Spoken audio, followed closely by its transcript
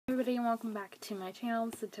everybody and welcome back to my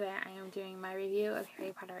channel. So today I am doing my review of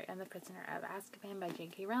Harry Potter and the Prisoner of Azkaban by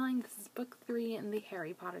J.K. Rowling. This is book 3 in the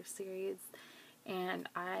Harry Potter series, and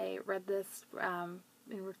I read this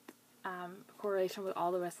in correlation with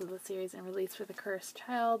all the rest of the series and released for The Cursed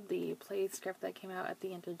Child, the play script that came out at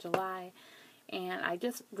the end of July. And I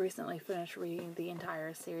just recently finished reading the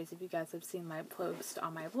entire series. If you guys have seen my post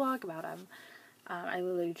on my blog about them, I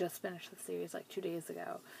literally just finished the series like 2 days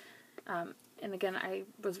ago. And again, I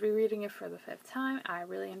was rereading it for the 5th time. I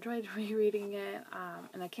really enjoyed rereading it,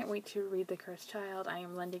 and I can't wait to read The Cursed Child. I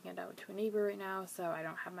am lending it out to a neighbor right now, so I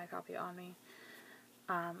don't have my copy on me.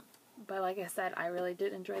 But like I said, I really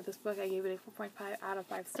did enjoy this book. I gave it a 4.5 out of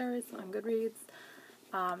 5 stars on Goodreads.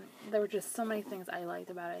 There were just so many things I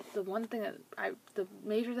liked about it. The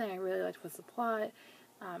major thing I really liked was the plot.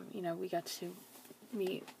 We got to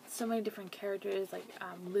meet so many different characters, like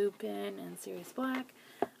Lupin and Sirius Black.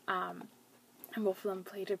 And both of them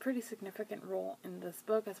played a pretty significant role in this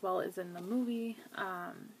book, as well as in the movie.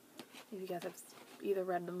 If you guys have either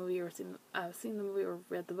read the movie or seen the movie or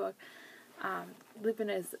read the book, Lupin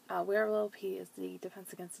is a werewolf. He is the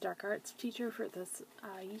Defense Against the Dark Arts teacher for this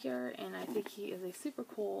year, and I think he is a super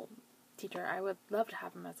cool teacher. I would love to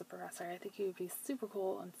have him as a professor. I think he would be super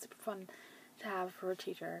cool and super fun to have for a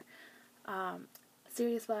teacher.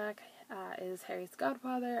 Sirius Black is Harry's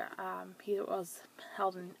godfather. He was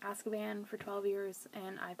held in Azkaban for 12 years,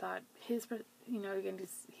 and I thought getting to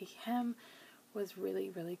see him was really,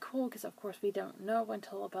 really cool, because of course we don't know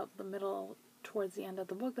until about towards the end of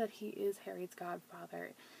the book, that he is Harry's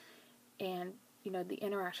godfather. And, the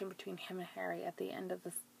interaction between him and Harry at the end of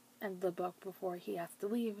the book before he has to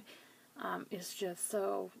leave, is just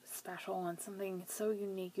so special and something so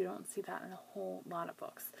unique. You don't see that in a whole lot of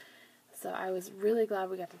books. So I was really glad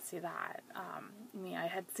we got to see that. I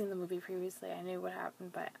had seen the movie previously. I knew what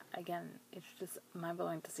happened, but again, it's just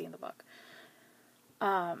mind-blowing to see in the book.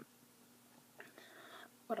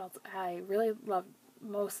 What else? I really loved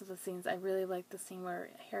most of the scenes. I really liked the scene where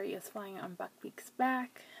Harry is flying on Buckbeak's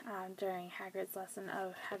back during Hagrid's lesson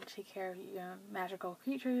of how to take care of magical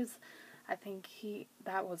creatures. I think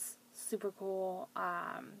that was super cool.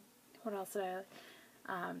 What else did I like?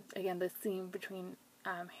 Again, the scene between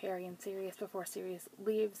Harry and Sirius before Sirius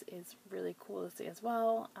leaves is really cool to see as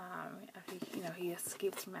well. He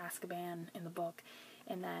escapes from Azkaban in the book,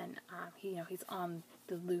 and then he's on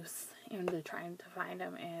the loose and they're trying to find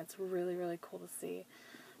him, and it's really, really cool to see.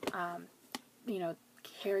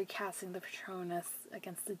 Harry casting the Patronus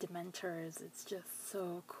against the Dementors, it's just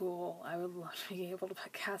so cool. I would love to be able to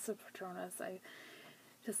cast a Patronus. I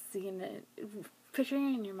just seeing it,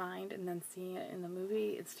 picturing it in your mind and then seeing it in the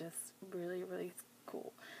movie, it's just really, really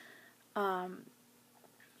cool.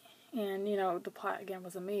 The plot again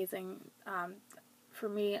was amazing. For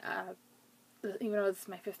me, even though this is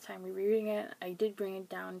my 5th time rereading it, I did bring it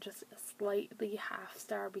down just a slightly half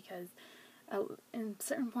star, because in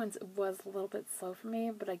certain points it was a little bit slow for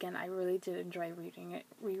me, but again, I really did enjoy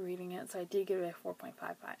rereading it, so I did give it a 4.5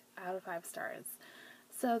 out of 5 stars.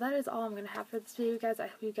 So that is all I'm going to have for this video, guys. I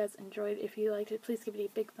hope you guys enjoyed. If you liked it, please give it a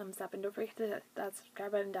big thumbs up, and don't forget to hit that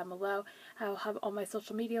subscribe button down below. I'll have all my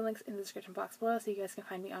social media links in the description box below, so you guys can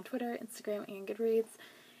find me on Twitter, Instagram, and Goodreads.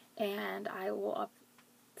 And I will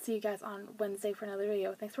see you guys on Wednesday for another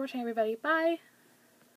video. Thanks for watching, everybody. Bye!